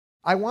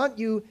I want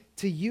you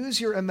to use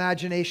your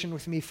imagination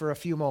with me for a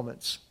few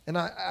moments. And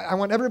I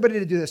want everybody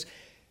to do this.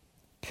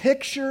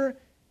 Picture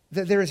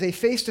that there is a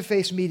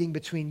face-to-face meeting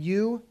between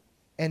you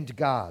and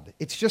God.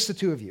 It's just the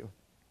two of you.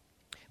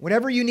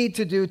 Whatever you need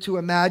to do to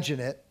imagine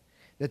it,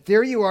 that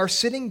there you are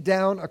sitting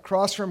down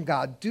across from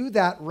God, do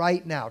that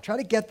right now. Try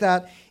to get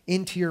that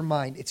into your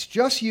mind. It's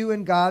just you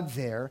and God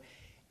there,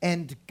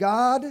 and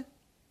God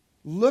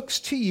looks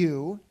to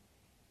you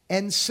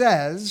and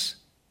says,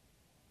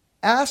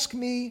 ask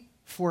me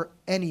for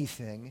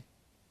anything,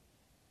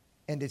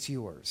 and it's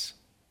yours.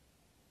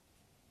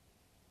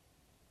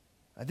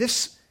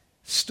 This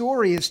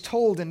story is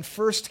told in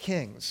 1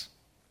 Kings,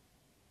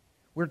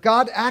 where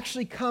God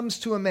actually comes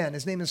to a man,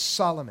 his name is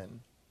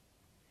Solomon,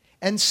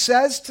 and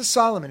says to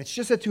Solomon, it's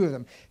just the two of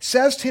them,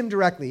 says to him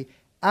directly,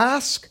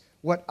 ask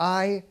what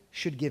I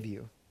should give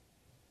you.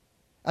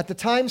 At the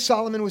time,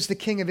 Solomon was the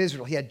king of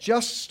Israel. He had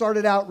just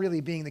started out really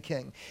being the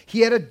king.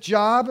 He had a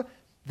job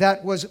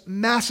that was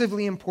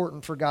massively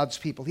important for God's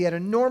people. He had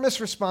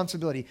enormous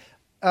responsibility,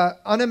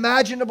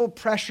 unimaginable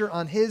pressure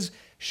on his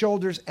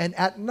shoulders, and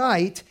at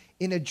night,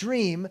 in a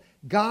dream,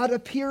 God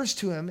appears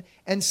to him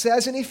and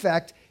says, in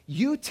effect,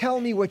 you tell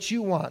me what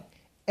you want,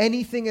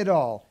 anything at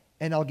all,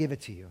 and I'll give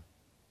it to you.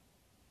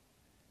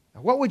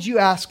 Now, what would you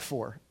ask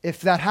for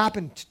if that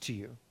happened to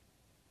you?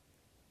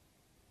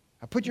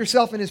 Now, put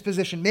yourself in his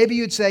position. Maybe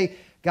you'd say,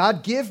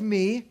 God, give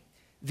me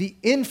the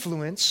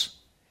influence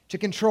to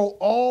control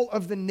all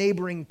of the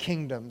neighboring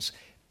kingdoms.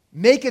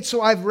 Make it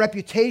so I have a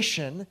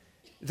reputation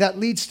that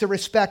leads to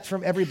respect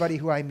from everybody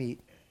who I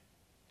meet.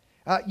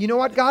 You know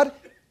what, God?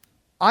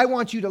 I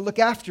want you to look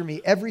after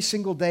me every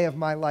single day of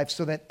my life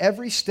so that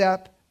every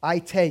step I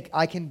take,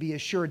 I can be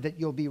assured that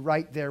you'll be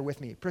right there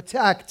with me.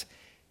 Protect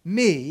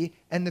me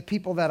and the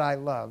people that I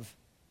love.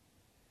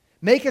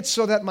 Make it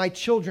so that my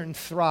children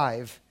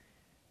thrive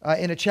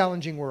in a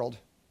challenging world.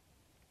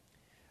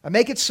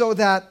 Make it so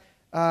that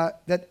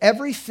that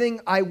everything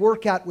I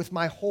work at with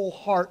my whole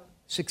heart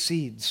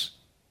succeeds.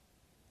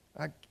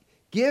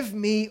 Give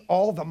me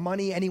all the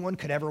money anyone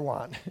could ever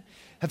want.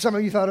 Have some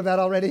of you thought of that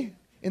already?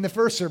 In the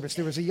first service,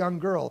 there was a young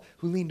girl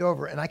who leaned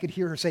over, and I could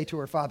hear her say to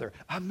her father,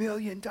 $1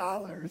 million.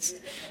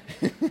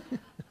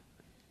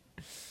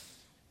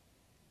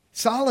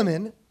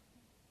 Solomon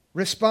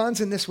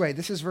responds in this way.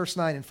 This is verse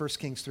 9 in 1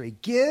 Kings 3.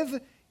 Give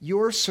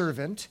your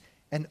servant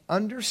an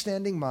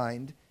understanding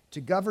mind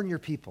to govern your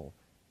people,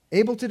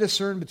 able to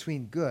discern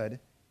between good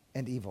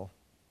and evil.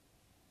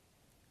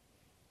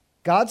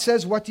 God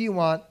says, what do you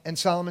want? And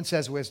Solomon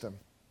says, wisdom.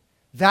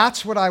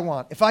 That's what I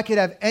want. If I could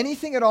have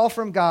anything at all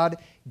from God,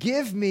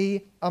 give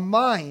me a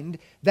mind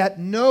that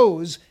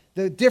knows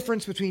the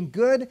difference between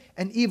good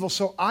and evil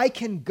so I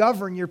can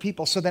govern your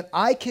people, so that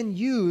I can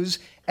use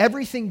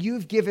everything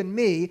you've given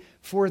me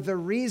for the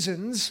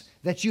reasons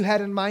that you had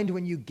in mind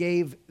when you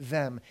gave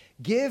them.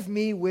 Give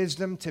me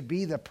wisdom to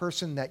be the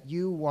person that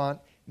you want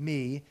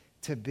me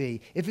to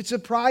be. If it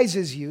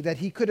surprises you that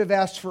he could have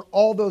asked for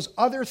all those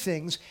other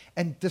things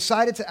and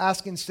decided to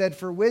ask instead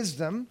for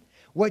wisdom,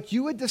 what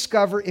you would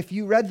discover if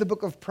you read the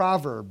book of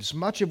Proverbs,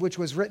 much of which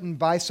was written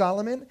by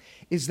Solomon,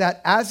 is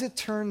that as it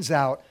turns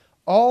out,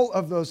 all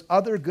of those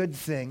other good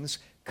things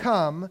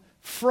come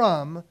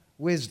from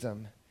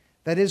wisdom.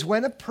 That is,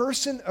 when a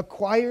person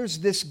acquires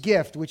this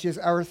gift, which is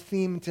our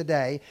theme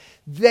today,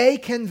 they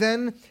can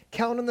then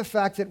count on the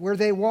fact that where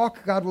they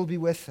walk, God will be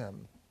with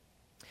them.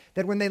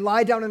 That when they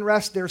lie down and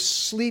rest, their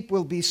sleep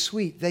will be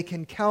sweet. They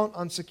can count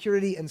on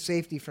security and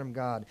safety from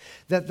God.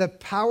 That the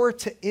power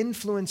to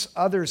influence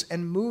others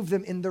and move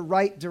them in the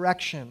right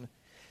direction,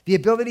 the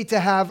ability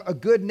to have a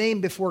good name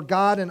before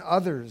God and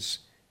others,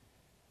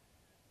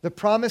 the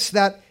promise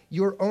that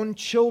your own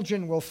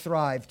children will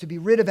thrive, to be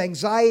rid of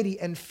anxiety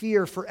and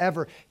fear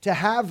forever, to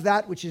have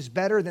that which is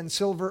better than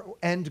silver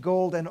and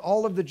gold and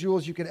all of the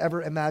jewels you could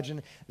ever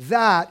imagine.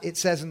 That, it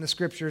says in the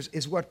scriptures,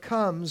 is what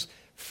comes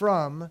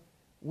from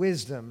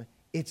wisdom.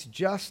 It's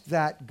just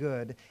that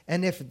good.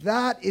 And if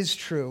that is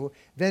true,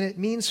 then it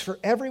means for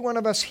every one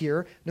of us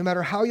here, no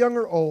matter how young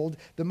or old,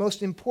 the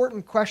most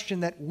important question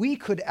that we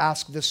could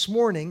ask this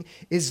morning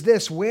is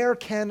this: where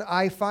can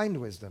I find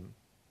wisdom?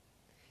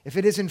 If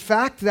it is in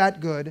fact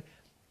that good,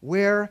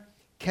 where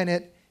can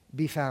it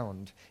be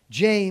found?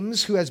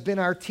 James, who has been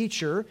our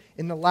teacher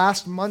in the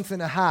last month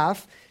and a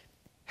half,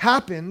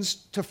 happens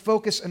to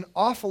focus an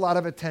awful lot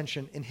of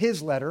attention in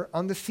his letter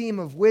on the theme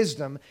of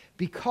wisdom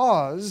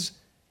because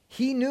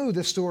he knew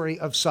the story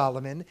of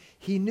Solomon.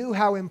 He knew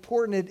how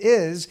important it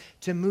is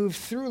to move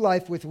through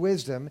life with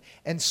wisdom.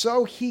 And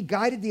so he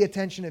guided the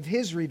attention of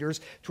his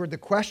readers toward the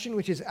question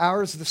which is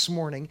ours this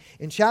morning.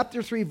 In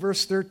chapter 3,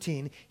 verse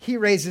 13, he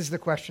raises the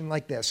question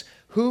like this: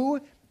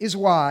 who is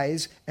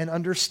wise and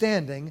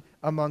understanding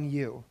among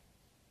you?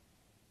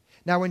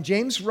 Now, when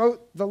James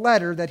wrote the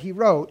letter that he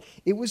wrote,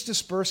 it was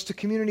dispersed to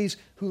communities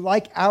who,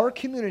 like our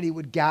community,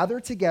 would gather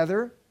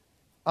together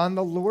on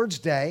the Lord's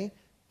Day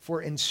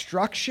for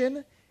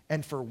instruction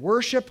and for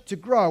worship to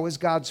grow as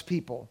God's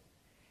people.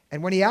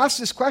 And when he asked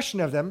this question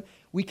of them,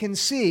 we can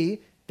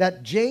see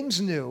that James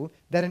knew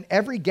that in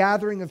every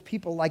gathering of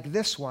people like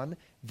this one,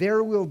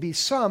 there will be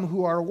some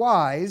who are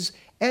wise,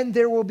 and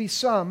there will be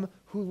some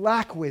who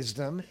lack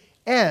wisdom.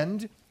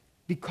 And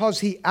because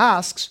he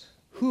asks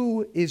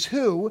who is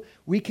who,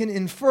 we can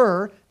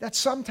infer that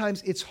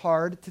sometimes it's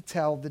hard to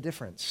tell the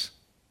difference.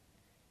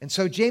 And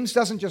so James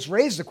doesn't just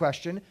raise the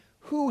question,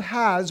 who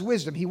has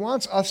wisdom? He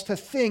wants us to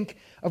think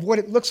of what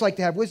it looks like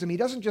to have wisdom. He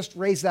doesn't just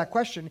raise that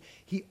question.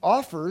 He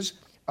offers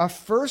a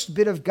first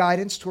bit of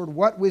guidance toward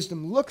what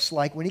wisdom looks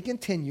like when he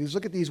continues.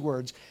 Look at these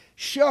words.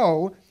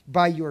 Show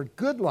by your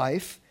good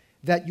life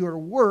that your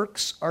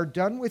works are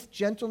done with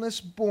gentleness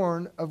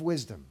born of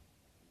wisdom.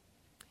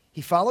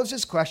 He follows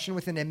his question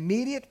with an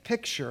immediate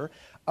picture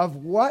of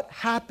what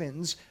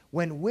happens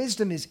when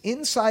wisdom is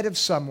inside of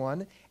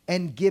someone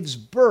and gives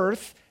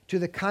birth to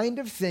the kind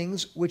of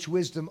things which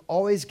wisdom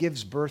always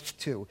gives birth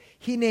to.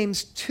 He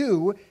names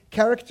two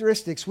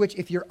characteristics which,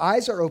 if your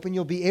eyes are open,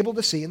 you'll be able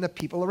to see in the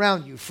people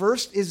around you.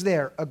 First is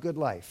there a good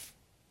life.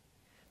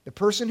 The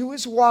person who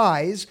is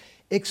wise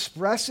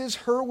expresses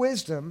her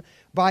wisdom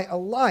by a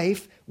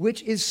life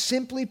which is,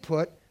 simply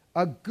put,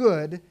 a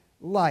good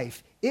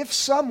life. If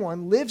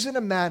someone lives in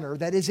a manner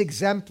that is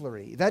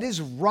exemplary, that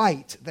is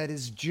right, that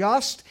is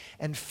just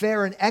and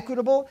fair and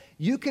equitable,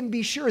 you can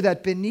be sure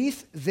that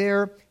beneath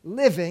their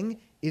living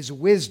is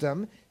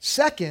wisdom.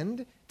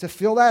 Second, to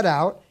fill that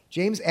out,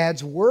 James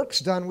adds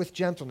works done with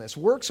gentleness.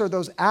 Works are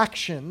those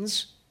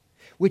actions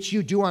which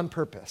you do on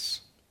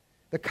purpose.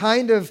 The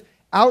kind of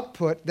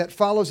output that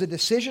follows a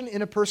decision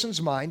in a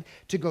person's mind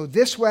to go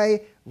this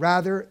way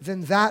rather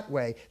than that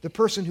way. The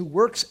person who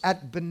works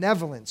at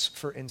benevolence,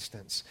 for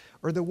instance,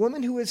 or the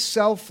woman who is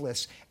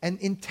selfless and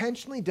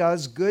intentionally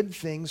does good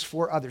things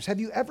for others. Have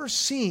you ever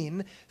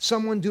seen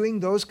someone doing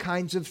those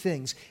kinds of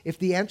things? If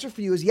the answer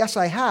for you is yes,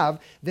 I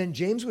have, then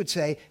James would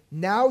say,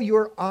 now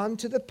you're on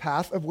to the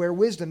path of where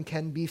wisdom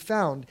can be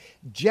found.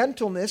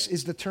 Gentleness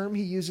is the term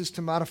he uses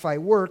to modify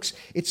works.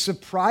 It's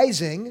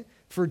surprising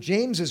for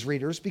James's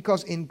readers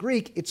because in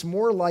Greek it's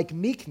more like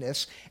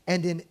meekness,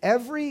 and in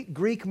every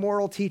Greek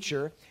moral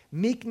teacher,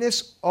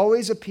 meekness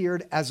always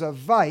appeared as a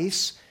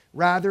vice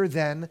rather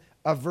than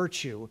a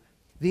virtue.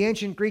 The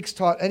ancient Greeks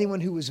taught anyone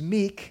who was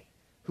meek,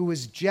 who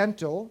was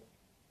gentle,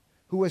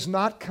 who was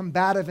not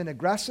combative and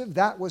aggressive,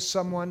 that was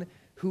someone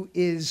who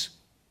is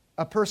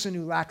a person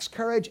who lacks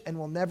courage and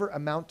will never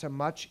amount to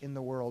much in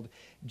the world.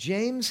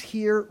 James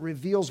here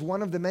reveals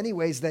one of the many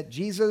ways that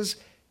Jesus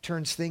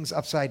turns things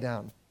upside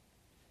down.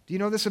 Do you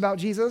know this about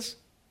Jesus?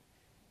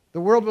 The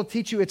world will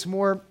teach you it's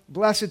more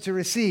blessed to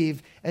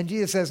receive, and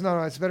Jesus says, no,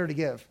 it's better to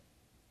give.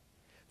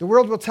 The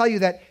world will tell you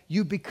that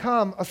you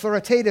become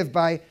authoritative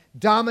by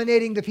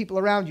dominating the people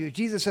around you.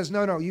 Jesus says,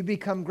 no, you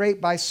become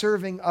great by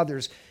serving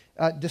others.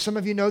 Do some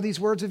of you know these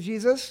words of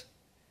Jesus?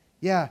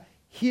 Yeah.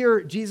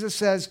 Here, Jesus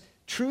says,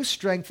 true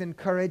strength and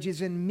courage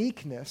is in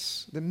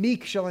meekness. The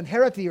meek shall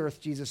inherit the earth,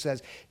 Jesus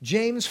says.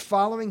 James,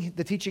 following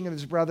the teaching of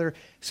his brother,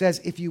 says,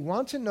 if you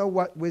want to know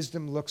what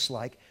wisdom looks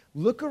like,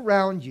 look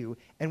around you,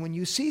 and when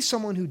you see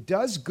someone who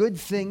does good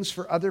things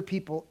for other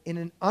people in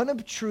an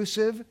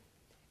unobtrusive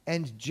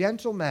and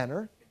gentle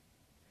manner,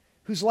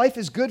 whose life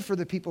is good for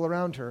the people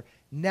around her,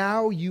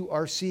 now you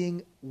are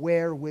seeing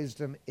where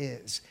wisdom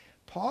is.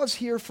 Pause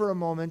here for a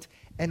moment,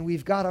 and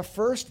we've got a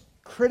first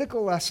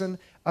critical lesson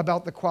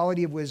about the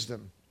quality of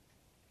wisdom.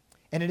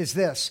 And it is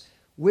this: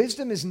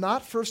 wisdom is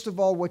not, first of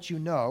all, what you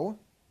know,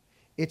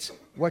 it's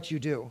what you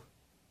do.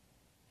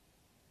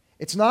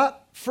 It's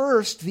not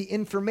first the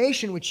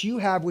information which you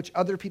have which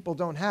other people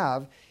don't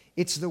have,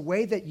 it's the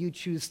way that you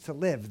choose to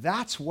live.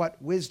 That's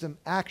what wisdom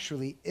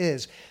actually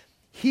is.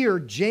 Here,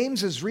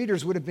 James's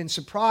readers would have been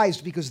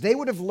surprised because they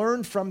would have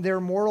learned from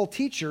their moral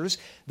teachers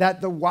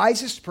that the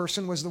wisest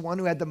person was the one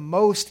who had the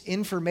most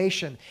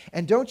information.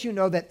 And don't you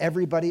know that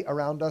everybody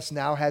around us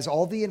now has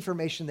all the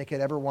information they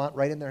could ever want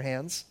right in their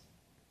hands?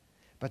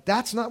 But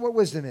that's not what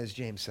wisdom is,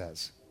 James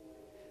says.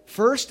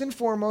 First and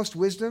foremost,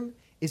 wisdom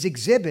is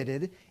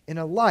exhibited in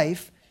a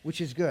life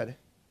which is good.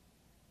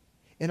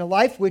 In a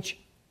life which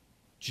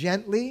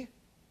gently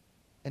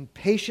and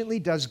patiently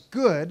does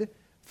good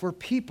for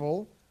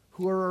people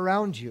who are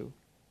around you.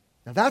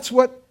 Now that's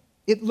what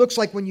it looks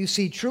like when you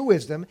see true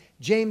wisdom.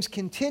 James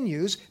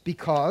continues,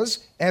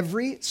 because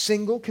every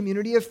single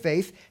community of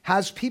faith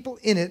has people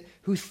in it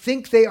who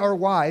think they are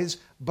wise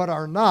but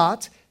are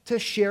not, to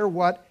share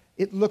what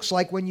it looks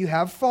like when you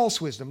have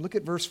false wisdom. Look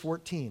at verse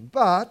 14.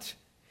 But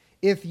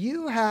if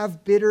you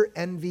have bitter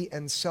envy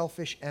and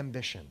selfish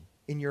ambition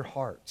in your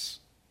hearts,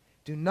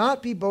 do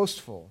not be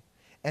boastful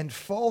and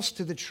false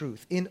to the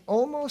truth. In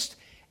almost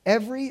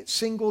every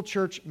single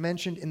church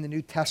mentioned in the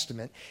New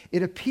Testament,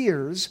 it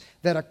appears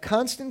that a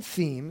constant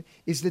theme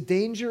is the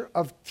danger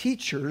of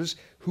teachers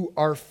who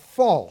are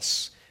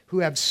false, who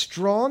have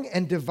strong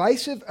and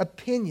divisive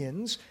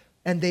opinions,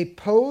 and they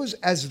pose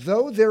as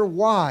though they're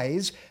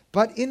wise,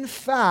 but in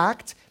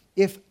fact,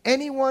 if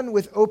anyone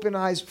with open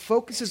eyes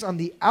focuses on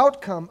the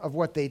outcome of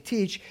what they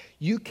teach,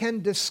 you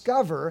can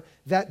discover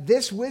that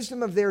this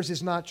wisdom of theirs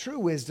is not true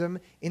wisdom.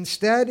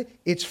 Instead,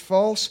 it's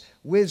false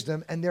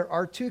wisdom. And there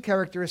are two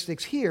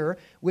characteristics here,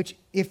 which,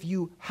 if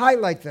you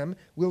highlight them,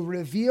 will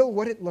reveal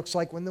what it looks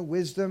like when the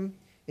wisdom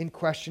in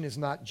question is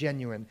not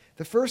genuine.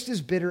 The first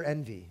is bitter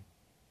envy.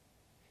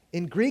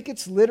 In Greek,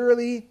 it's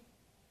literally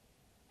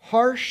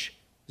harsh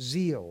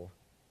zeal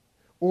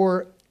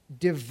or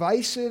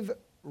divisive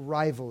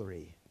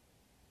rivalry.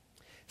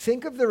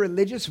 Think of the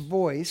religious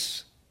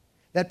voice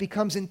that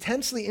becomes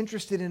intensely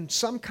interested in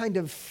some kind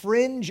of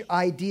fringe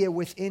idea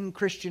within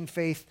Christian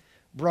faith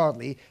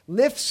broadly,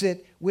 lifts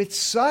it with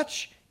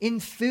such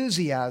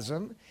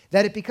enthusiasm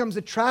that it becomes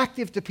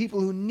attractive to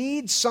people who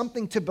need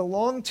something to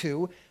belong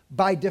to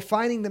by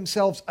defining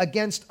themselves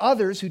against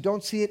others who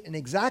don't see it in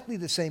exactly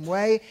the same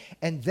way.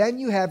 And then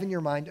you have in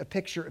your mind a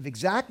picture of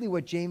exactly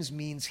what James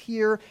means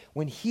here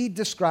when he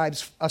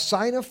describes a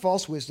sign of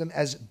false wisdom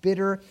as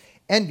bitter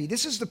envy.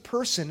 This is the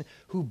person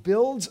who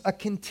builds a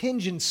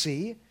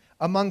contingency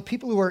among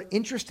people who are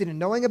interested in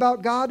knowing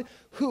about God,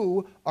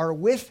 who are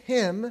with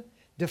him,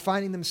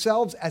 defining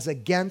themselves as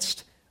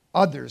against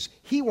others.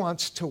 He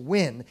wants to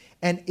win.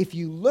 And if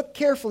you look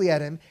carefully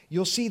at him,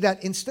 you'll see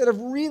that instead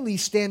of really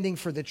standing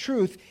for the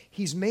truth,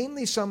 he's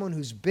mainly someone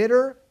who's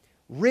bitter,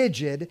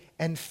 rigid,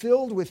 and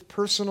filled with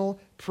personal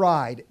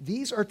pride.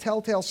 These are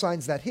telltale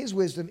signs that his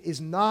wisdom is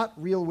not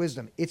real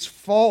wisdom. It's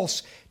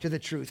false to the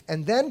truth.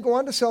 And then go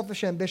on to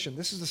selfish ambition.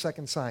 This is the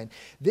second sign.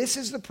 This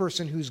is the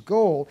person whose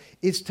goal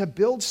is to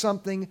build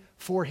something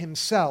for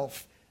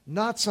himself,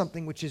 not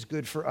something which is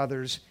good for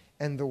others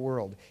and the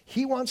world.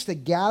 He wants to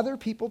gather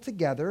people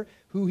together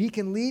who he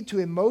can lead to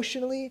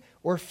emotionally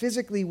or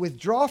physically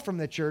withdraw from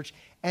the church,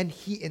 and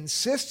he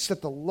insists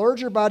that the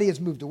larger body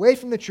has moved away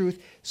from the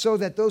truth so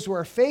that those who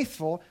are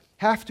faithful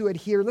have to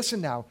adhere,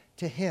 listen now,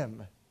 to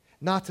him,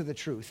 not to the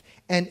truth.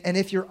 And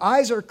if your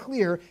eyes are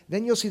clear,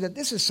 then you'll see that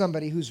this is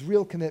somebody whose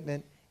real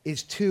commitment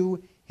is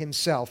to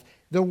himself.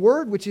 The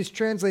word which is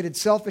translated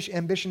selfish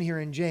ambition here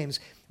in James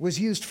was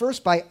used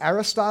first by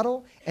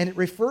Aristotle, and it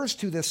refers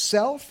to the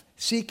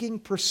self-seeking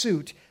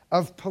pursuit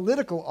of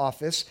political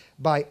office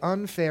by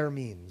unfair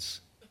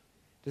means.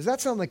 Does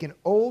that sound like an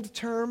old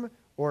term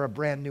or a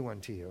brand new one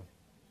to you?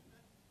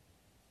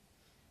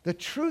 The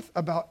truth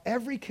about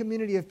every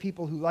community of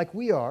people who, like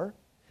we are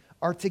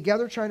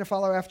together trying to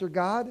follow after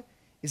God,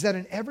 is that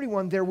in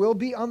everyone there will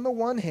be, on the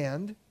one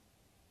hand,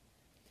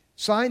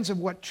 signs of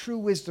what true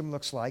wisdom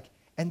looks like,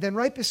 and then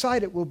right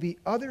beside it will be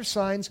other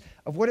signs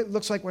of what it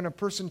looks like when a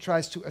person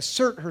tries to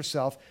assert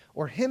herself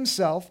or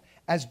himself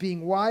as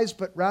being wise,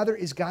 but rather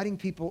is guiding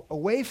people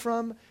away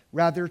from,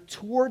 rather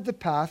toward the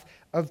path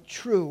of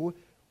true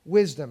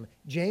wisdom.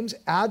 James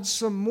adds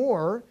some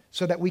more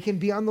so that we can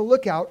be on the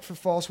lookout for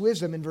false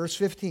wisdom in verse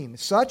 15.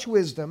 Such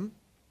wisdom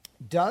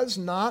does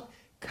not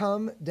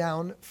come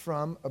down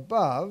from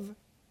above,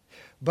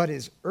 but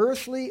is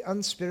earthly,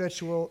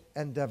 unspiritual,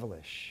 and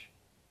devilish.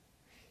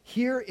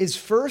 Here is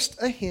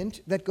first a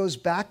hint that goes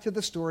back to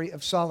the story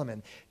of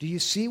Solomon. Do you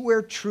see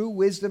where true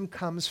wisdom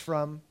comes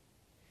from?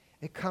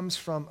 It comes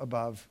from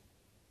above.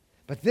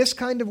 But this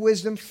kind of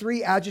wisdom,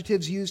 three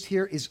adjectives used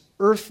here, is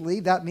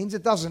earthly. That means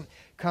it doesn't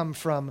come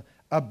from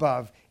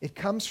above. It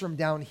comes from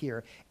down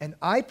here. And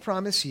I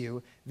promise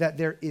you that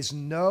there is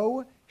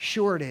no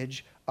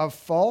shortage of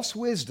false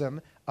wisdom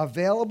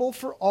available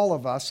for all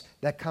of us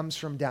that comes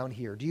from down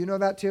here. Do you know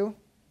that too?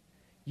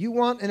 You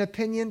want an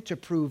opinion to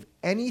prove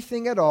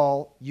anything at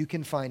all, you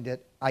can find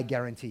it, I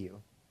guarantee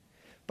you.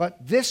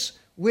 But this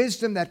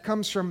wisdom that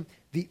comes from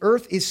the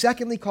earth is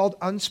secondly called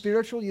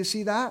unspiritual. You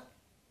see that?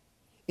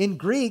 In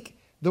Greek,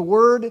 the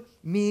word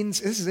means,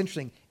 this is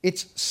interesting,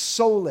 it's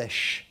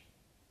soulish.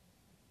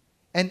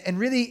 And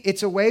really,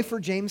 it's a way for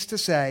James to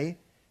say,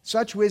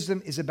 such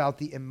wisdom is about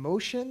the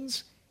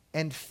emotions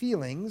and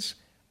feelings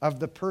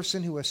of the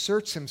person who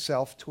asserts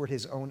himself toward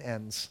his own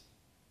ends.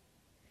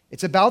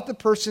 It's about the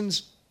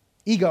person's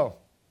ego.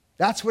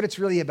 That's what it's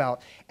really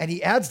about. And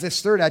he adds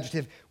this third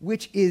adjective,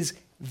 which is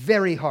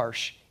very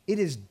harsh. It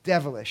is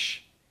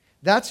devilish.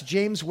 That's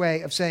James' way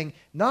of saying,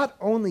 not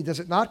only does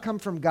it not come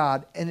from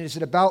God, and is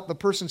it about the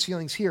person's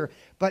feelings here,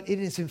 but it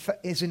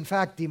is in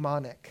fact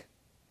demonic.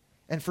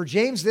 And for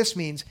James, this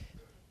means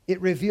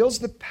it reveals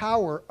the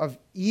power of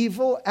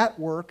evil at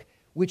work,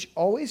 which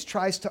always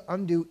tries to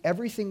undo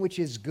everything which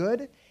is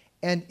good.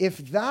 And if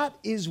that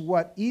is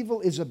what evil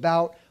is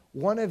about,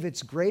 one of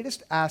its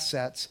greatest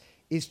assets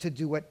is to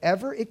do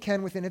whatever it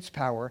can within its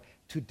power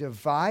to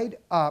divide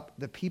up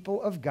the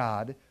people of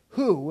God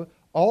who,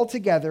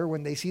 altogether,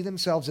 when they see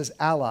themselves as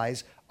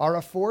allies, are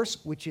a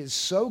force which is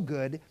so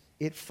good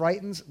it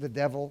frightens the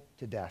devil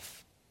to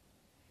death.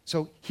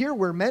 So here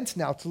we're meant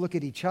now to look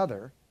at each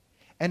other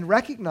and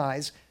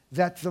recognize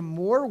that the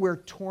more we're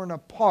torn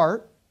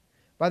apart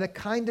by the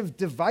kind of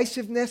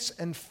divisiveness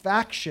and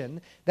faction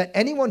that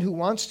anyone who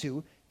wants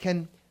to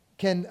can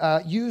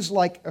use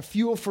like a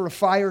fuel for a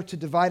fire to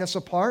divide us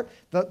apart,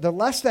 the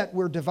less that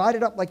we're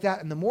divided up like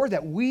that, and the more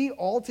that we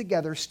all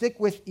together stick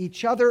with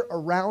each other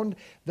around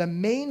the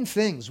main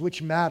things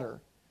which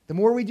matter. The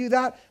more we do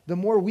that, the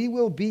more we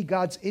will be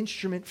God's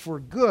instrument for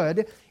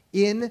good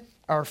in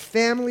our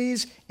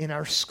families, in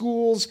our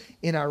schools,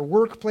 in our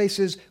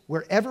workplaces,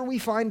 wherever we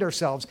find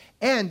ourselves,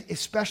 and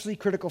especially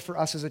critical for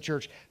us as a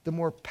church, the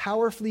more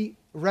powerfully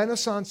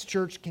Renaissance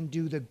Church can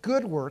do the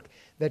good work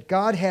that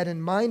God had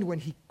in mind when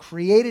he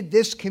created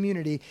this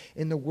community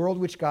in the world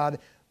which God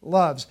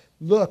loves.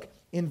 Look,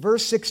 in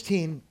verse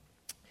 16,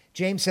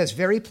 James says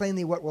very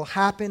plainly what will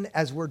happen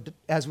as we're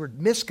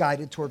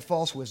misguided toward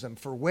false wisdom.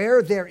 For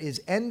where there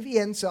is envy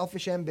and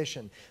selfish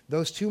ambition,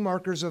 those two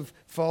markers of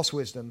false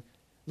wisdom,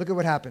 look at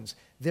what happens.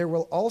 There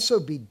will also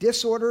be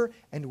disorder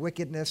and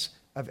wickedness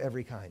of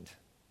every kind.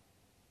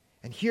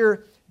 And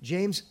here,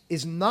 James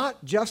is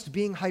not just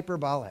being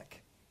hyperbolic.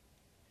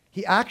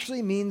 He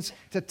actually means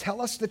to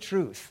tell us the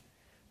truth,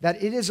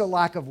 that it is a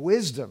lack of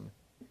wisdom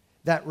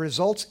that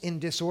results in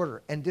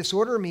disorder. And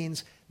disorder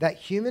means that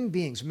human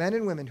beings, men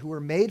and women who were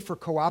made for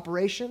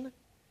cooperation,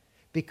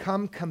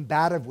 become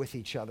combative with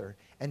each other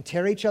and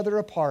tear each other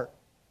apart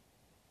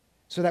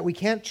so that we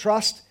can't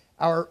trust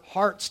our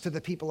hearts to the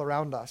people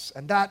around us.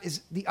 And that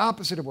is the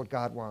opposite of what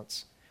God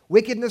wants.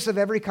 Wickedness of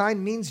every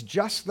kind means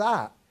just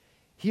that.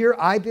 Here,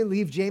 I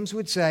believe James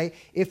would say,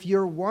 if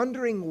you're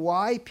wondering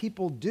why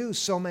people do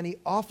so many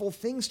awful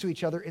things to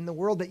each other in the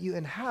world that you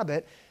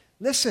inhabit,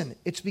 listen,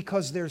 it's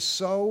because there's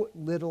so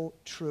little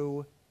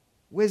true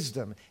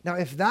wisdom. Now,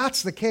 if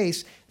that's the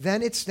case,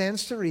 then it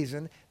stands to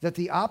reason that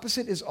the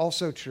opposite is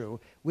also true,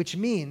 which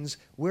means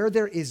where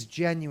there is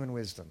genuine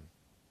wisdom,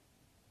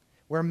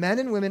 where men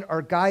and women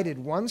are guided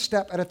one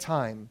step at a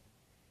time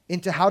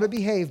into how to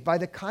behave by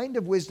the kind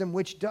of wisdom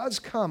which does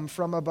come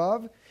from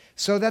above,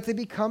 so that they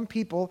become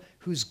people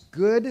whose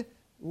good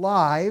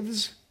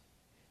lives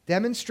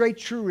demonstrate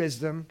true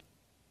wisdom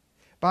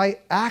by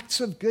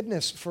acts of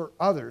goodness for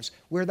others.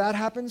 Where that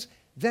happens,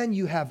 then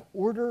you have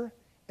order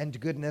and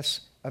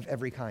goodness of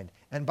every kind.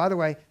 And by the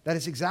way, that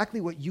is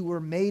exactly what you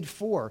were made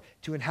for,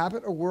 to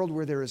inhabit a world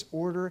where there is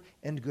order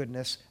and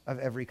goodness of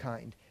every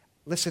kind.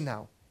 Listen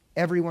now,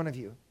 every one of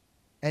you,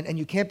 and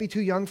you can't be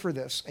too young for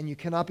this, and you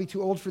cannot be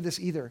too old for this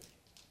either.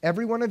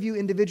 Every one of you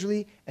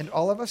individually and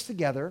all of us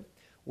together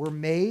were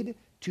made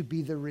to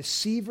be the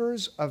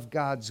receivers of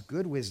God's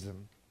good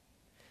wisdom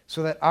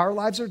so that our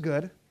lives are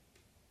good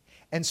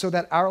and so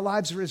that our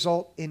lives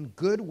result in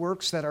good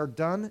works that are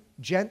done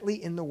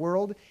gently in the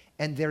world,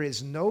 and there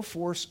is no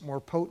force more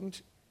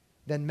potent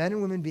than men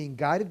and women being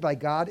guided by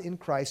God in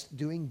Christ,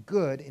 doing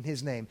good in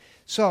his name.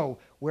 So,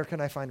 where can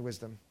I find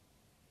wisdom?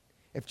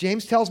 If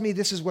James tells me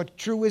this is what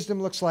true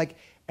wisdom looks like,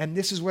 and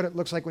this is what it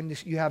looks like when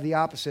you have the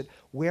opposite,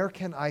 where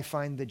can I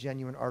find the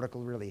genuine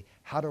article really?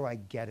 How do I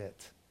get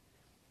it?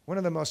 One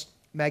of the most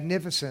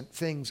magnificent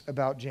things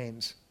about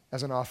James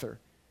as an author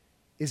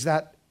is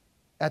that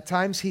at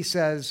times he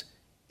says,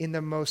 in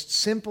the most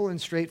simple and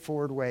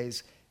straightforward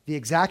ways, the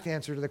exact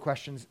answer to the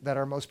questions that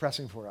are most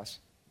pressing for us.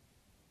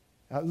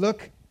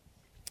 Look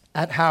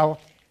at how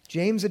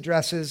James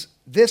addresses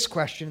this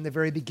question in the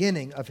very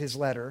beginning of his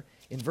letter.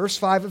 In verse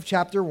 5 of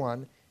chapter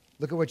 1,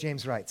 look at what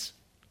James writes.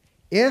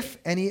 If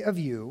any of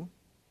you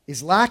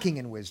is lacking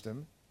in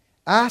wisdom,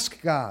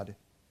 ask God,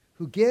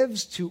 who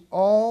gives to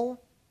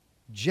all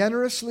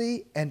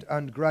generously and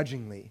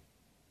ungrudgingly,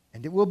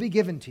 and it will be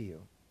given to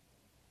you.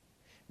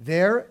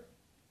 There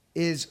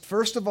is,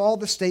 first of all,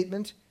 the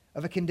statement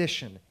of a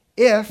condition.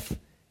 If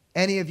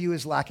any of you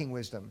is lacking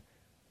wisdom.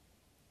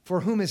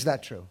 For whom is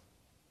that true?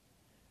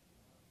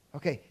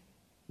 Okay,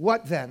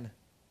 what then?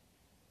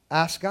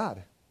 Ask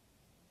God.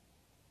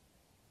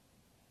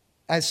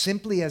 As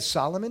simply as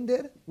Solomon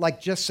did?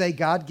 Like just say,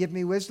 God, give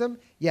me wisdom?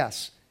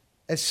 Yes.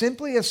 As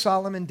simply as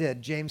Solomon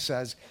did, James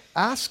says,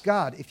 ask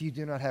God if you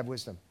do not have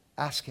wisdom.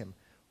 Ask him.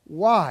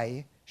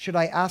 Why should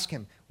I ask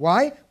him?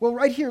 Why? Well,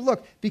 right here,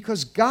 look,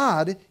 because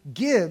God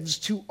gives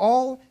to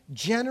all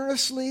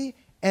generously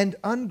and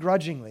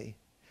ungrudgingly.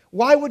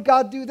 Why would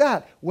God do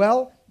that?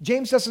 Well,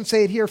 James doesn't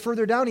say it here.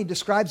 Further down, he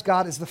describes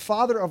God as the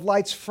Father of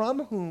lights,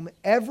 from whom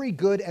every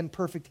good and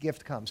perfect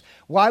gift comes.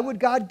 Why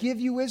would God give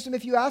you wisdom,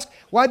 if you ask?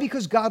 Why?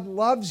 Because God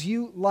loves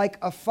you like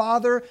a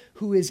father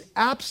who is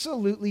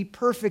absolutely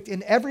perfect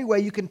in every way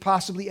you can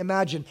possibly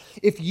imagine.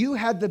 If you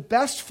had the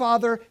best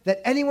father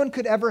that anyone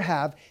could ever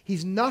have,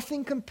 he's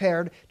nothing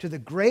compared to the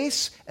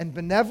grace and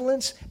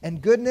benevolence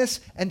and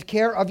goodness and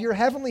care of your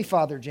heavenly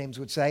Father, James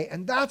would say.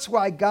 And that's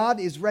why God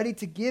is ready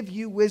to give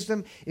you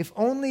wisdom if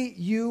only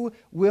you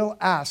will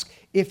ask.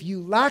 If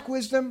you lack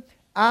wisdom,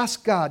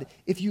 ask God.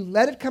 If you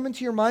let it come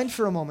into your mind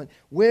for a moment,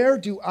 where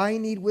do I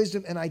need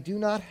wisdom and I do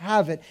not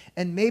have it?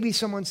 And maybe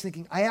someone's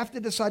thinking, I have to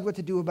decide what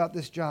to do about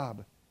this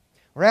job.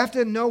 Or I have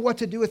to know what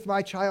to do with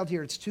my child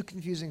here. It's too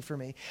confusing for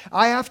me.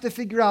 I have to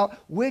figure out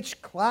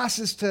which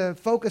classes to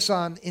focus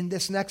on in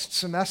this next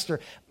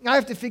semester. I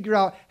have to figure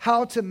out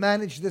how to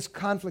manage this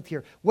conflict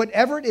here.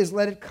 Whatever it is,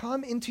 let it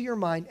come into your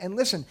mind. And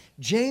listen,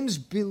 James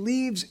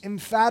believes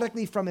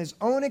emphatically from his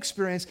own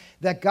experience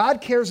that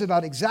God cares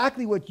about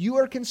exactly what you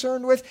are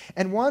concerned with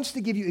and wants to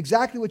give you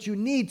exactly what you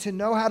need to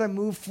know how to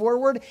move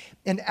forward.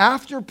 And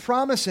after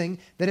promising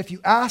that if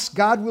you ask,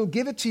 God will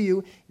give it to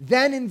you,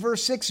 then in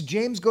verse 6,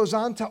 James goes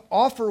on to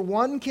offer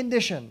one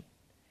condition.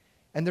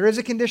 And there is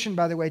a condition,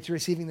 by the way, to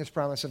receiving this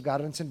promise of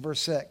God, and it's in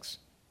verse 6.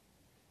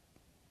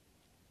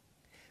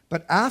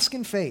 But ask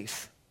in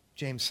faith,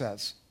 James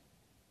says.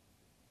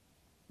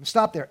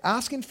 Stop there.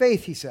 Ask in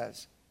faith, he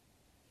says.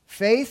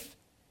 Faith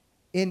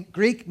in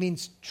Greek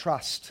means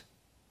trust.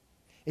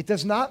 It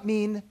does not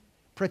mean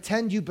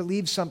pretend you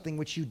believe something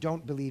which you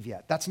don't believe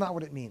yet. That's not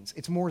what it means.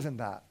 It's more than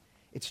that.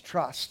 It's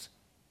trust.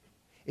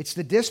 It's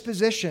the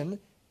disposition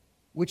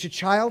which a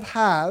child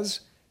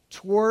has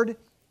toward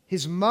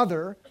his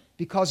mother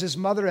because his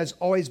mother has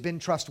always been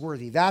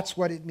trustworthy. That's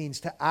what it means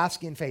to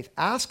ask in faith.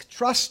 Ask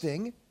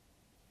trusting,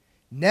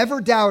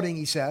 never doubting,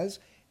 he says,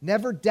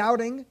 never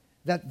doubting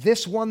that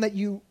this one that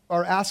you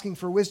are asking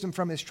for wisdom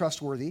from is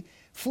trustworthy.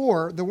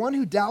 For the one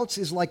who doubts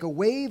is like a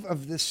wave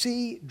of the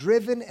sea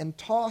driven and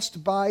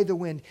tossed by the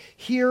wind.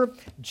 Here,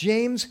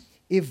 James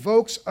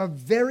evokes a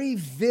very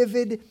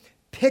vivid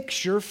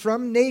picture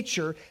from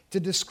nature to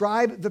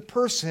describe the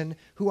person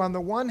who on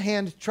the one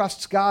hand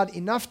trusts God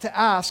enough to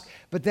ask,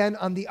 but then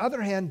on the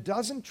other hand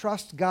doesn't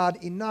trust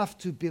God enough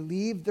to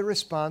believe the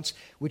response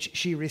which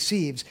she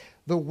receives.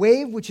 The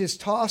wave which is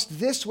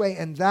tossed this way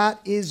and that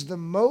is the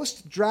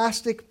most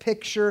drastic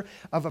picture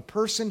of a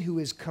person who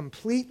is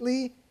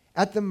completely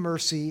at the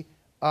mercy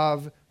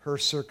of her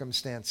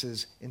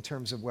circumstances in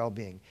terms of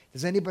well-being.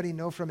 Does anybody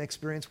know from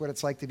experience what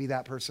it's like to be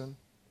that person?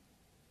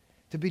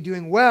 To be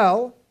doing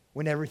well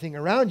when everything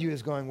around you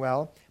is going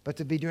well, but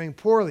to be doing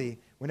poorly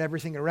when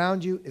everything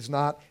around you is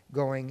not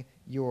going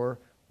your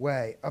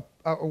way.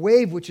 A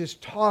wave which is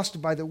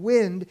tossed by the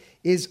wind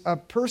is a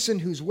person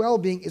whose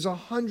well-being is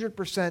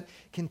 100%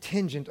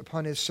 contingent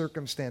upon his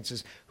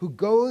circumstances, who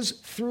goes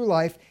through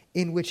life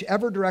in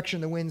whichever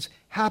direction the winds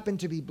happen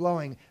to be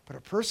blowing. But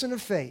a person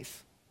of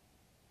faith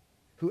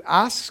who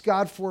asks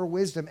God for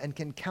wisdom and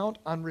can count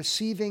on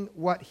receiving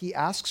what he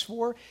asks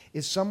for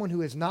is someone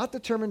who is not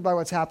determined by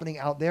what's happening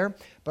out there,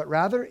 but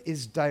rather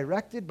is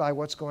directed by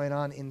what's going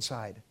on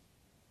inside.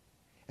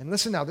 And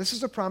listen now, this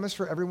is a promise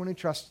for everyone who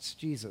trusts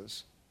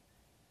Jesus,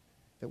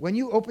 that when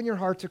you open your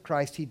heart to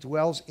Christ, he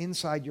dwells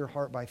inside your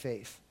heart by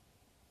faith.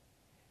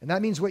 And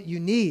that means what you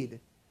need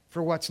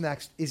for what's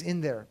next is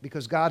in there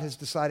because God has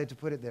decided to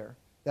put it there.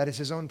 That is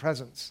his own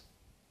presence.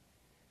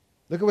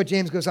 Look at what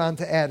James goes on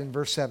to add in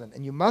verse 7.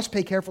 And you must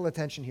pay careful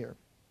attention here.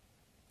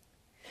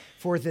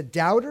 For the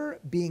doubter,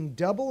 being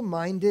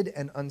double-minded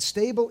and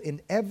unstable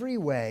in every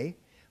way,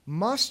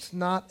 must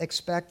not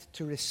expect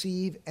to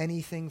receive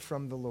anything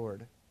from the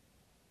Lord.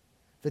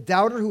 The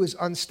doubter who is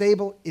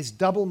unstable is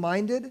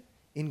double-minded.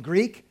 In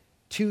Greek,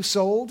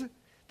 two-souled.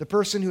 The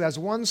person who has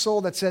one soul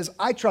that says,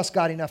 I trust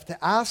God enough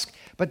to ask,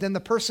 but then the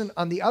person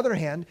on the other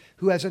hand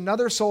who has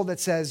another soul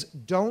that says,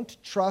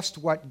 don't trust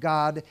what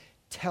God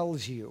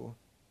tells you.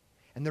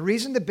 And the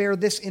reason to bear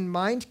this in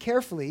mind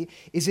carefully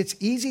is it's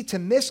easy to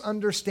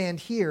misunderstand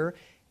here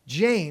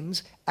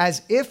James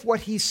as if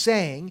what he's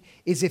saying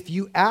is if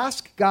you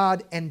ask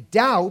God and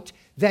doubt,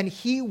 then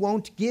he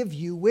won't give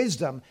you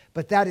wisdom.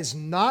 But that is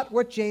not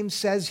what James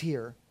says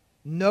here.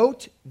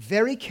 Note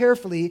very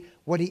carefully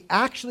what he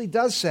actually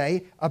does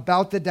say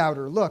about the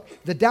doubter. Look,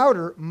 the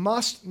doubter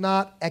must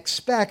not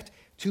expect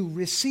to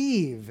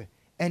receive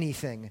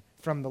anything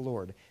from the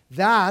Lord.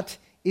 That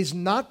is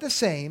not the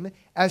same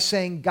as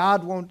saying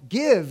God won't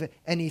give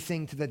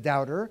anything to the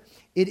doubter.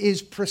 It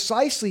is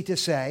precisely to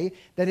say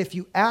that if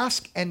you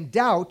ask and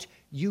doubt,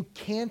 you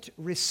can't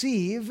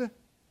receive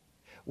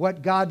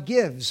what God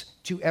gives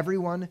to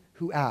everyone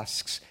who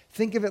asks.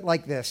 Think of it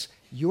like this.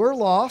 You're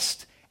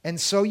lost, and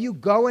so you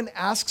go and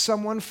ask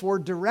someone for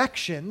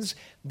directions.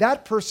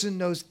 That person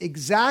knows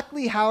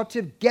exactly how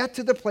to get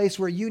to the place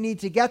where you need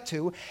to get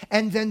to,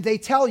 and then they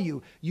tell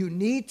you, you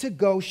need to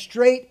go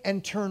straight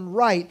and turn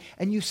right,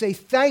 and you say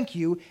thank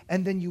you,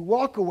 and then you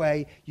walk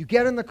away, you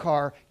get in the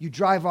car, you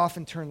drive off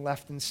and turn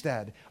left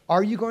instead.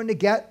 Are you going to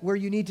get where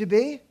you need to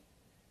be?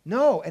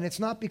 No, and it's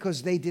not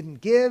because they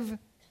didn't give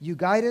you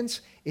guidance,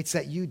 it's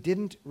that you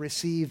didn't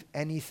receive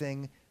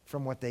anything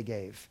from what they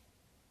gave.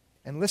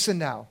 And listen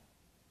now.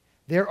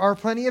 There are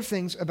plenty of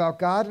things about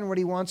God and what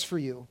he wants for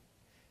you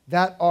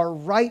that are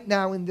right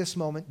now in this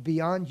moment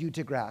beyond you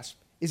to grasp.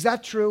 Is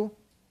that true?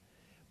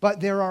 But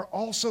there are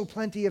also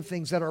plenty of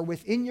things that are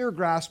within your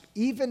grasp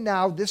even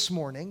now this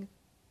morning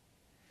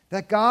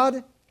that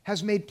God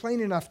has made plain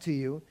enough to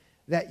you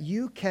that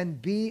you can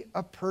be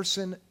a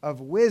person of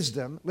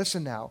wisdom,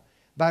 listen now,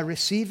 by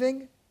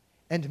receiving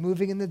and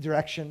moving in the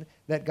direction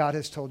that God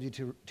has told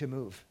you to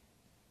move.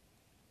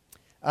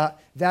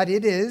 That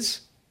it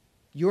is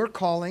your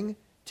calling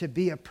to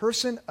be a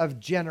person of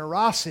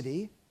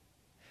generosity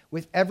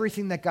with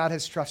everything that God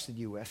has trusted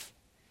you with.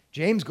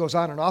 James goes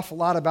on an awful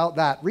lot about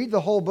that. Read the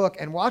whole book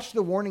and watch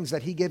the warnings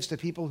that he gives to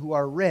people who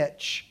are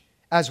rich.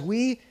 As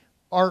we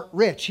are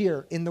rich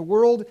here in the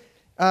world,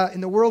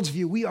 in the world's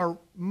view, we are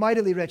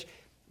mightily rich.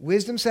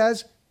 Wisdom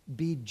says,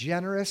 be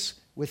generous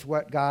with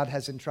what God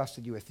has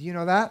entrusted you with. Do you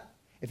know that?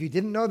 If you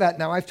didn't know that,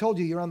 now I've told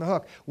you, you're on the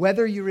hook.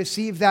 Whether you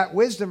receive that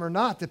wisdom or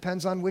not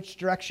depends on which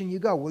direction you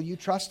go. Will you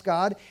trust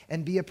God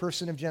and be a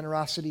person of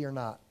generosity or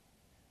not?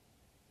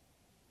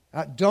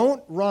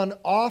 Don't run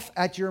off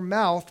at your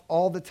mouth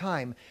all the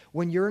time.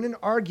 When you're in an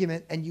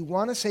argument and you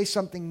want to say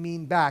something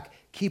mean back,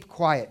 keep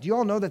quiet. Do you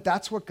all know that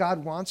that's what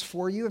God wants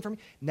for you and from you?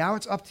 Now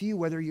it's up to you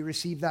whether you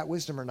receive that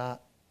wisdom or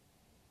not.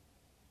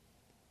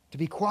 To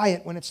be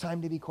quiet when it's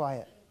time to be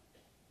quiet.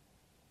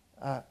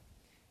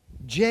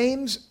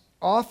 James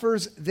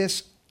offers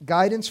this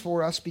guidance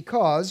for us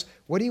because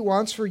what he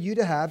wants for you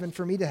to have and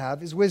for me to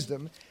have is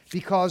wisdom.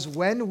 Because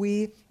when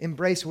we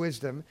embrace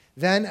wisdom,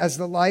 then as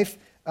the life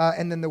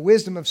and then the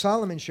wisdom of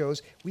Solomon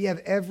shows, we have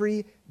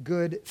every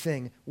good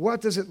thing.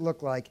 What does it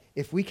look like?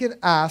 If we can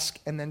ask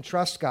and then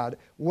trust God,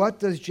 what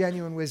does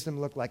genuine wisdom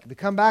look like? If we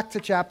come back to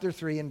chapter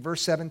 3 and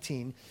verse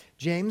 17,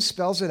 James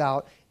spells it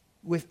out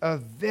with a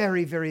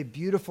very, very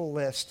beautiful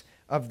list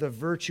of the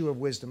virtue of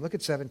wisdom. Look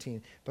at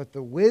 17. But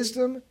the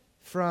wisdom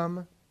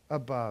from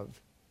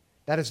above,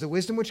 that is the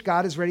wisdom which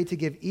God is ready to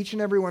give each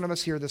and every one of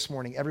us here this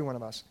morning, every one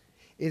of us,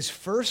 is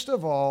first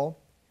of all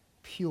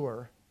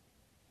pure.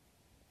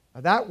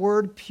 Now, that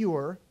word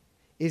pure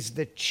is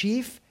the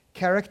chief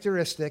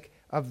characteristic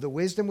of the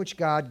wisdom which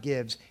God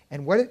gives.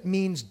 And what it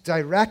means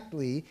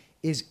directly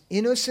is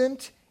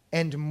innocent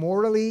and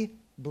morally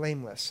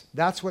blameless.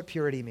 That's what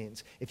purity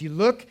means. If you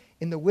look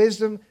in the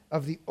wisdom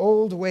of the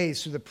old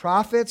ways, through the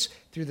prophets,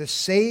 through the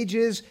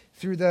sages,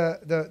 through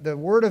the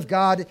word of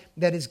God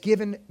that is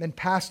given and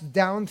passed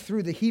down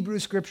through the Hebrew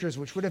scriptures,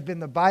 which would have been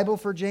the Bible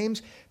for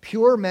James,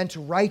 pure meant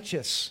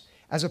righteous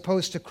as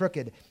opposed to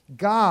crooked.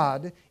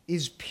 God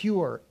is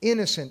pure,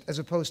 innocent as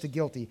opposed to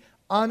guilty,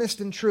 honest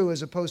and true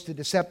as opposed to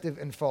deceptive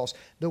and false.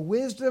 The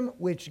wisdom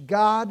which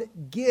God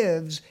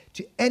gives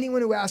to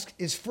anyone who asks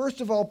is first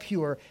of all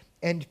pure,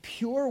 and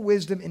pure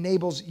wisdom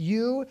enables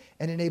you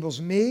and enables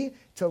me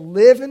to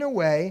live in a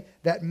way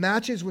that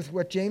matches with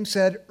what James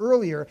said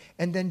earlier.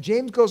 And then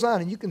James goes on,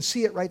 and you can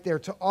see it right there,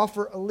 to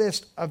offer a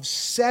list of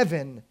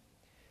 7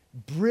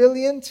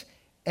 brilliant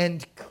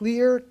and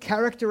clear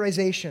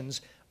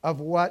characterizations of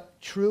what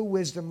true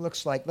wisdom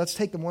looks like. Let's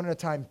take them one at a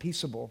time.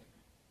 Peaceable.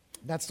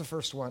 That's the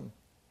first one.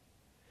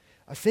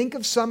 Think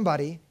of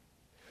somebody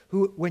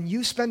who, when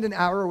you spend an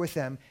hour with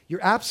them,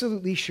 you're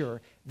absolutely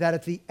sure that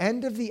at the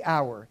end of the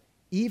hour,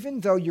 even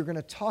though you're going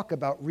to talk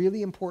about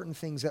really important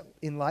things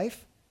in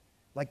life,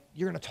 like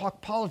you're going to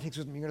talk politics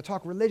with them, you're going to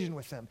talk religion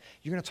with them,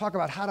 you're going to talk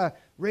about how to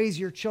raise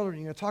your children,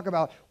 you're going to talk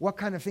about what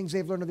kind of things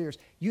they've learned over the years,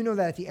 you know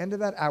that at the end of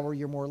that hour,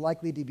 you're more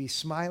likely to be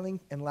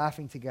smiling and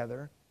laughing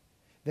together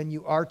than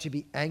you are to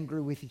be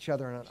angry with each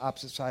other on an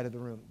opposite side of the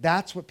room.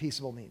 That's what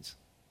peaceable means.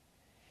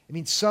 It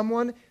means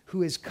someone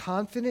who is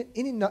confident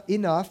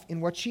enough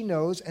in what she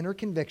knows and her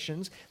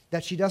convictions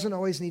that she doesn't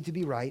always need to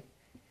be right.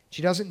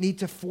 She doesn't need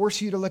to force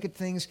you to look at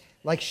things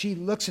like she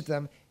looks at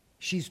them.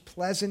 She's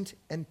pleasant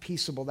and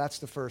peaceable. That's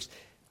the first.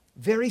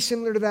 Very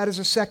similar to that is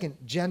a second,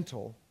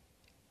 gentle.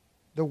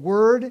 The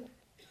word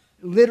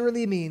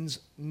literally means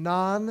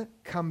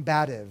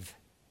non-combative,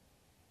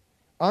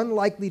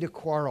 unlikely to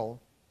quarrel,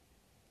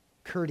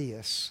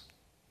 courteous.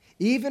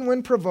 Even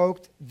when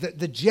provoked,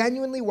 the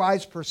genuinely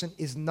wise person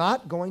is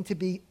not going to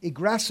be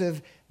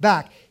aggressive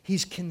back.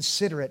 He's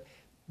considerate.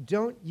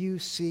 Don't you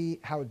see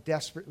how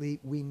desperately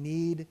we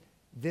need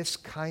this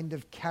kind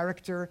of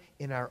character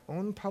in our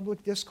own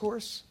public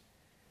discourse,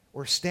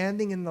 or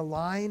standing in the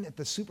line at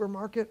the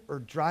supermarket, or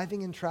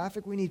driving in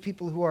traffic? We need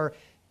people who are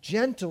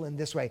gentle in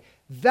this way.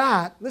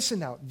 That, listen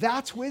now,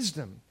 that's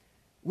wisdom.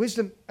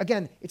 Wisdom,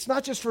 again, it's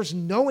not just first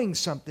knowing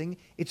something,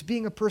 it's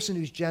being a person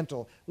who's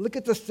gentle. Look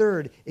at the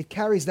third. It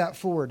carries that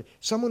forward.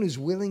 Someone who's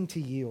willing to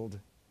yield.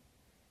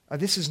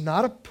 This is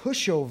not a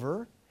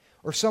pushover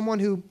or someone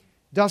who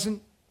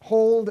doesn't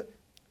hold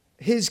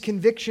his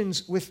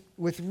convictions with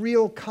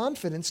real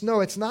confidence. No,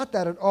 it's not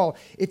that at all.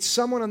 It's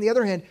someone, on the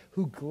other hand,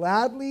 who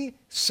gladly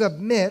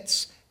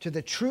submits to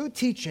the true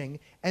teaching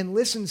and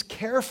listens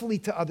carefully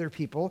to other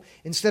people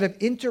instead of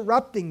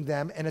interrupting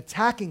them and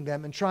attacking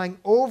them and trying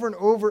over and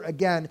over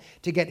again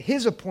to get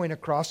his point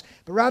across,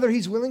 but rather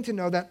he's willing to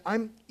know that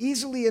I'm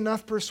easily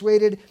enough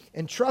persuaded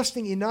and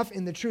trusting enough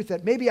in the truth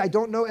that maybe I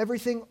don't know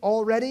everything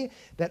already,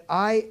 that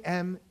I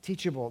am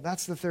teachable.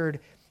 That's the third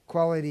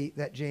quality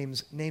that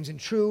James names in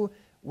true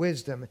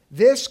wisdom.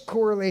 This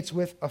correlates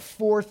with a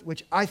fourth,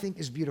 which I think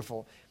is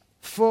beautiful,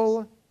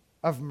 full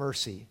of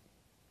mercy.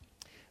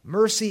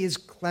 Mercy is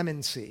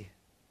clemency.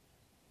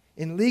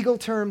 In legal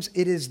terms,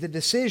 it is the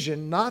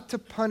decision not to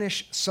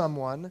punish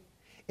someone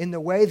in the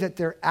way that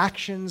their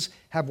actions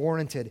have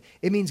warranted.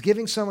 It means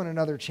giving someone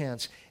another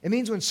chance. It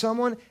means when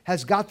someone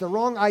has got the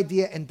wrong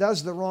idea and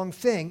does the wrong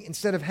thing,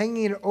 instead of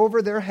hanging it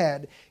over their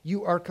head,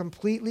 you are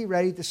completely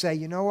ready to say,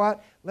 you know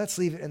what, let's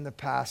leave it in the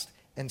past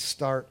and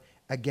start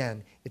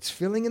again. It's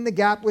filling in the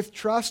gap with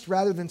trust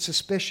rather than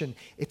suspicion.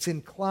 It's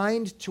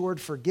inclined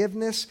toward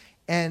forgiveness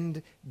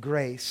and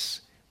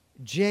grace.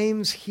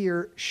 James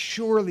here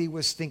surely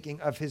was thinking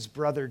of his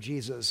brother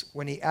Jesus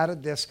when he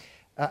added this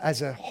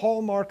as a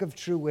hallmark of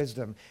true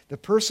wisdom. The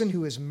person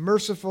who is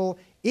merciful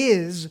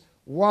is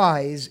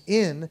wise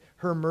in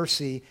her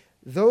mercy.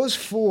 Those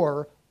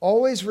four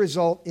always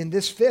result in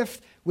this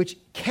fifth, which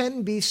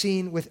can be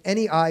seen with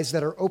any eyes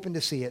that are open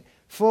to see it,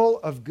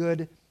 full of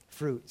good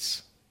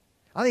fruits.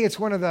 I think it's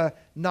one of the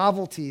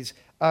novelties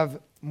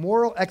of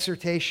moral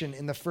exhortation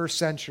in the first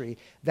century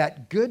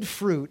that good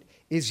fruit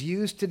is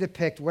used to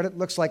depict what it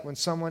looks like when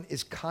someone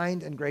is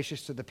kind and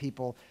gracious to the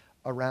people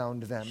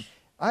around them.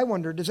 I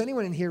wonder, does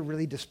anyone in here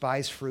really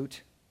despise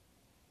fruit?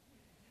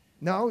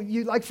 No,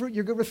 you like fruit,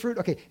 you're good with fruit.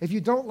 Okay, if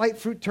you don't like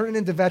fruit, turn it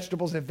into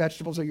vegetables if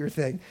vegetables are your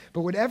thing.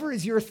 But whatever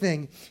is your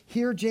thing,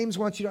 here James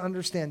wants you to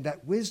understand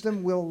that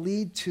wisdom will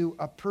lead to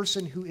a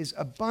person who is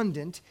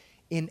abundant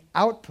in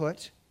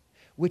output,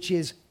 which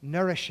is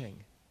nourishing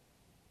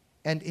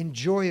and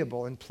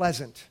enjoyable and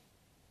pleasant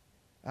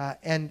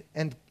and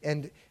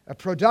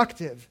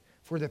productive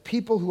for the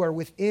people who are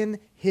within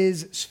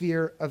his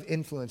sphere of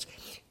influence,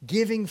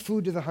 giving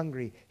food to the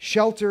hungry,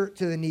 shelter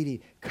to the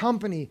needy,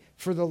 company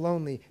for the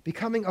lonely,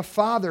 becoming a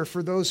father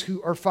for those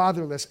who are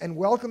fatherless, and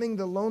welcoming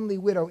the lonely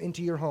widow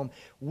into your home.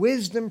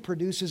 Wisdom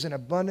produces an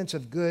abundance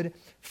of good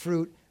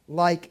fruit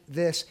like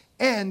this.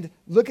 And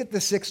look at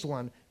the sixth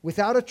one,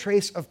 without a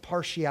trace of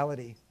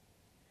partiality.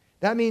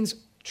 That means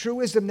true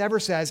wisdom never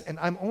says, and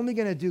I'm only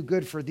going to do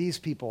good for these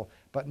people,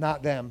 but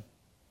not them.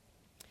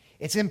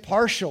 It's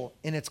impartial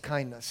in its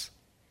kindness.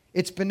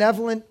 It's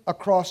benevolent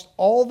across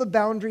all the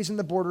boundaries and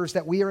the borders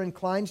that we are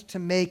inclined to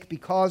make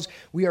because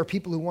we are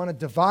people who want to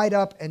divide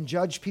up and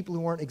judge people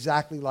who aren't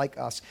exactly like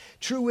us.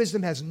 True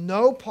wisdom has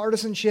no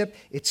partisanship.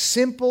 It's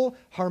simple,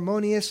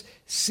 harmonious,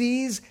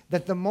 sees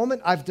that the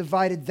moment I've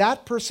divided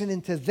that person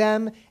into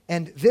them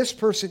and this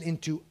person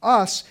into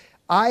us,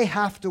 I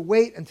have to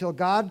wait until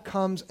God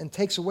comes and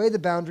takes away the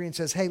boundary and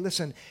says, hey,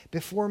 listen,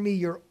 before me,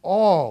 you're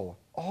all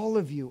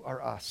of you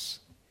are us.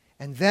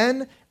 And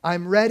then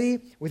I'm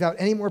ready, without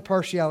any more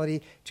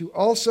partiality, to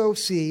also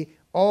see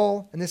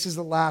all, and this is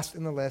the last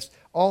in the list,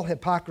 all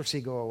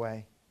hypocrisy go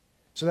away.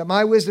 So that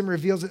my wisdom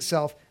reveals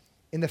itself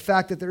in the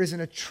fact that there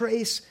isn't a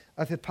trace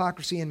of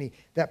hypocrisy in me.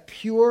 That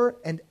pure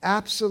and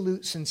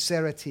absolute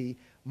sincerity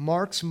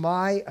marks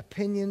my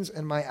opinions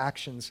and my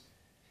actions.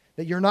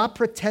 That you're not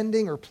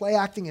pretending or play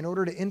acting in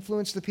order to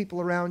influence the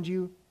people around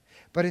you,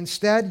 but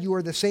instead you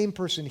are the same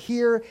person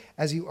here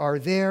as you are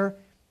there,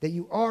 that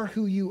you are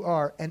who you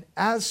are, and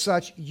as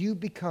such, you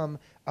become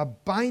a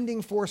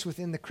binding force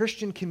within the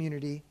Christian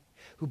community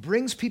who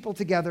brings people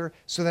together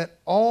so that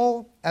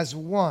all as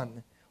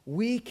one,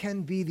 we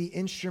can be the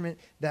instrument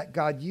that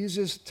God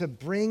uses to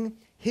bring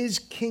his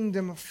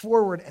kingdom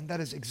forward, and that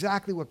is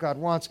exactly what God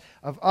wants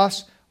of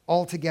us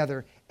all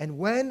together. And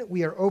when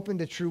we are open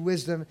to true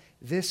wisdom,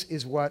 this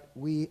is what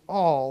we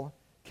all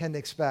can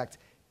expect.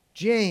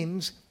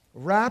 James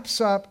wraps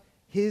up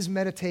his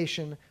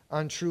meditation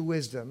on true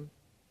wisdom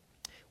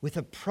with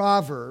a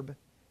proverb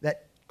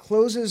that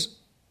closes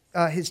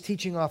his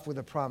teaching off with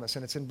a promise,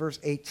 and it's in verse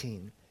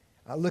 18.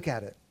 Look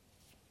at it.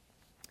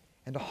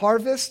 And a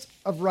harvest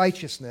of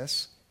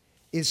righteousness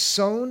is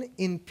sown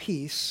in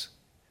peace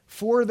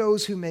for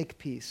those who make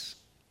peace.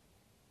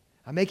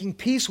 Making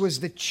peace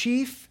was the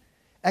chief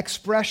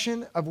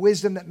expression of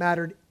wisdom that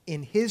mattered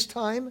in his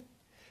time.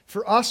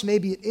 For us,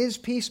 maybe it is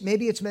peace.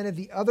 Maybe it's meant of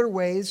the other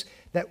ways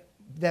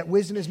that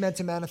wisdom is meant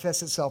to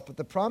manifest itself. But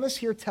the promise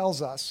here tells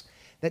us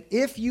that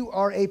if you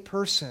are a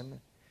person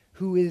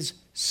who is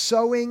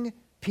sowing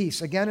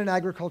peace, again, an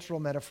agricultural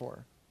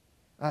metaphor,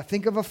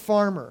 think of a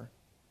farmer.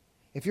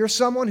 If you're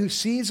someone who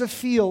sees a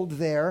field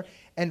there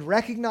and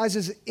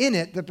recognizes in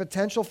it the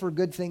potential for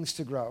good things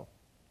to grow,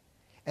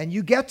 and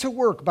you get to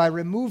work by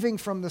removing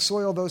from the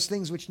soil those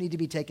things which need to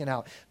be taken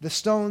out, the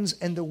stones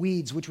and the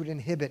weeds which would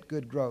inhibit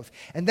good growth.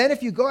 And then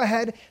if you go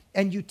ahead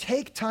and you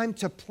take time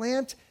to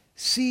plant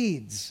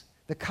seeds,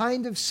 the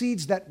kind of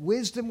seeds that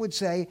wisdom would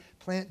say,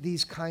 plant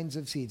these kinds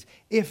of seeds.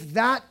 If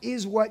that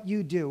is what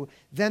you do,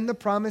 then the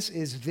promise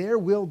is there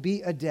will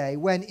be a day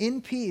when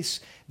in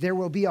peace there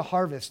will be a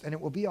harvest, and it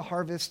will be a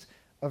harvest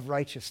of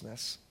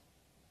righteousness.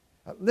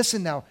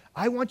 Listen now,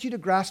 I want you to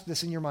grasp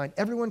this in your mind.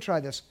 Everyone try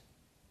this.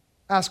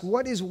 Ask,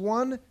 what is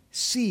one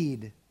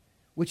seed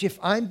which if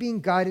I'm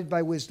being guided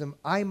by wisdom,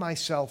 I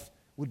myself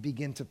would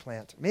begin to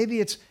plant? Maybe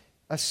it's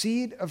a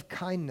seed of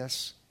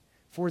kindness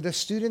for the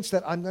students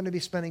that I'm going to be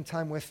spending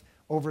time with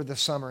over the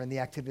summer and the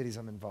activities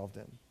I'm involved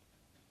in.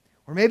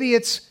 Or maybe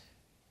it's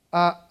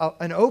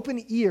an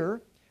open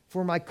ear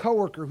for my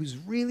coworker who's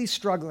really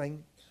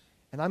struggling,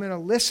 and I'm going to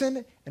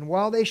listen, and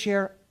while they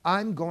share,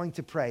 I'm going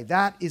to pray.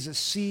 That is a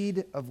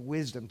seed of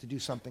wisdom to do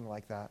something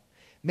like that.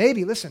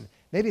 Maybe, listen,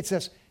 maybe it's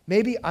this.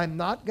 Maybe I'm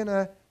not going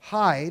to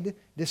hide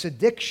this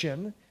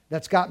addiction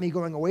that's got me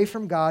going away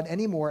from God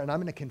anymore, and I'm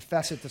going to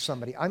confess it to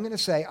somebody. I'm going to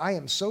say, I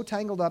am so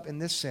tangled up in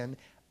this sin,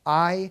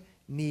 I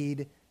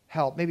need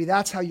help. Maybe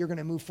that's how you're going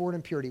to move forward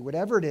in purity.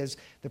 Whatever it is,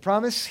 the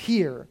promise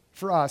here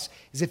for us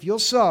is if you'll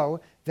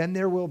sow, then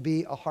there will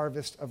be a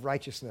harvest of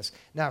righteousness.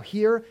 Now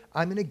here,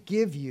 I'm going to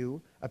give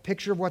you a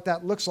picture of what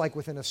that looks like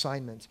with an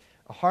assignment.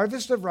 A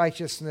harvest of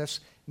righteousness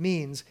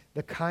means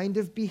the kind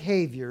of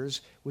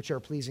behaviors which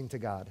are pleasing to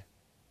God.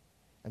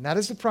 And that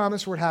is the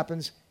promise where it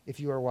happens if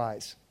you are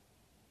wise.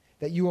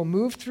 That you will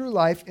move through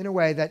life in a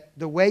way that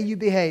the way you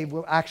behave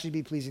will actually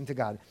be pleasing to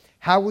God.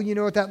 How will you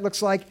know what that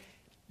looks like?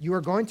 You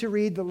are going to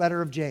read the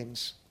letter of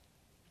James.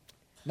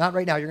 Not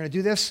right now. You're going to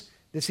do this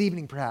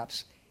evening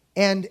perhaps.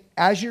 And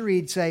as you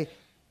read, say,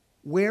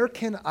 where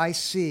can I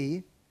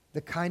see the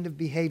kind of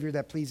behavior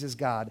that pleases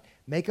God?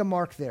 Make a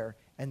mark there.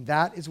 And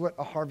that is what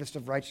a harvest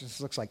of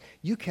righteousness looks like.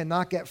 You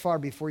cannot get far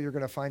before you're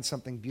going to find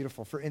something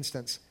beautiful. For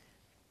instance,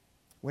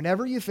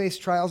 whenever you face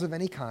trials of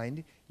any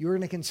kind, you're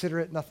going to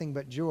consider it nothing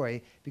but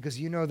joy because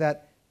you know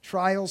that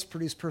trials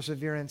produce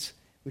perseverance,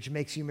 which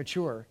makes you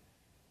mature.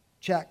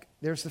 Check.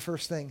 There's the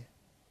first thing.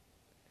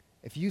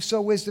 If you sow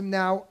wisdom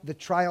now, the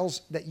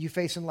trials that you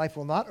face in life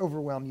will not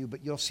overwhelm you,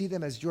 but you'll see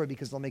them as joy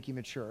because they'll make you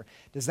mature.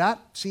 Does that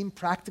seem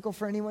practical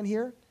for anyone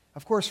here?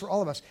 Of course, for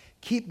all of us.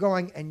 Keep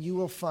going, and you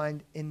will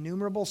find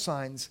innumerable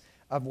signs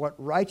of what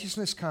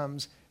righteousness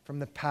comes from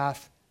the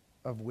path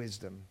of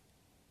wisdom.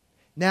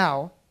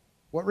 Now,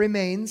 what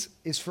remains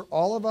is for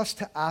all of us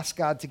to ask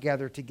God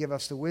together to give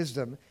us the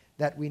wisdom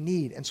that we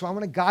need. And so I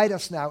want to guide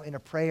us now in a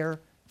prayer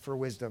for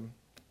wisdom.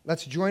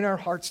 Let's join our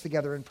hearts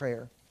together in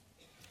prayer.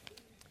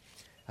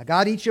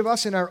 God, each of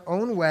us in our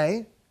own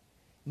way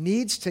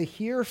needs to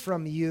hear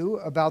from you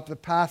about the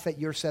path that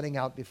you're setting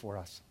out before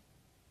us.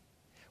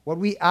 What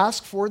we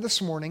ask for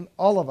this morning,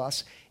 all of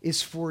us,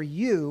 is for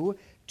you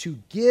to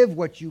give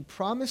what you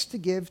promised to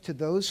give to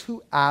those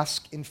who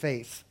ask in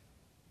faith,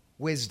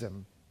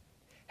 wisdom.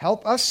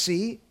 Help us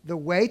see the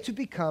way to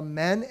become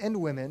men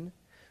and women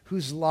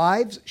whose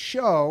lives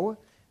show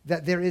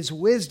that there is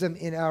wisdom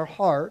in our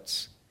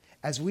hearts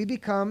as we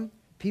become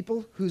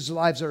people whose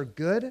lives are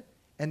good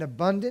and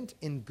abundant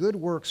in good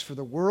works for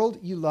the world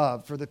you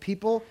love, for the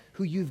people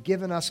who you've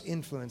given us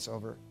influence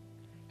over.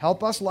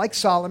 Help us, like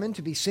Solomon,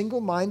 to be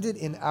single-minded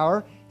in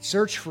our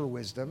search for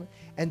wisdom,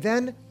 and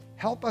then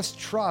help us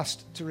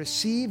trust to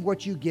receive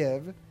what you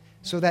give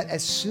so that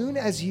as soon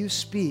as you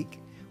speak,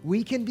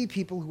 we can be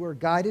people who are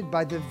guided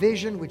by the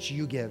vision which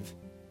you give.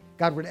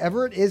 God,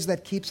 whatever it is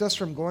that keeps us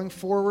from going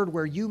forward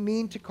where you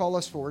mean to call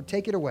us forward,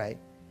 take it away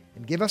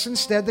and give us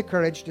instead the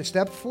courage to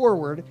step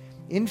forward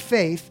in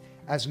faith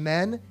as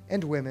men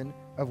and women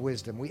of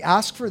wisdom. We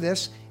ask for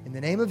this in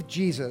the name of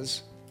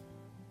Jesus.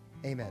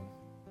 Amen.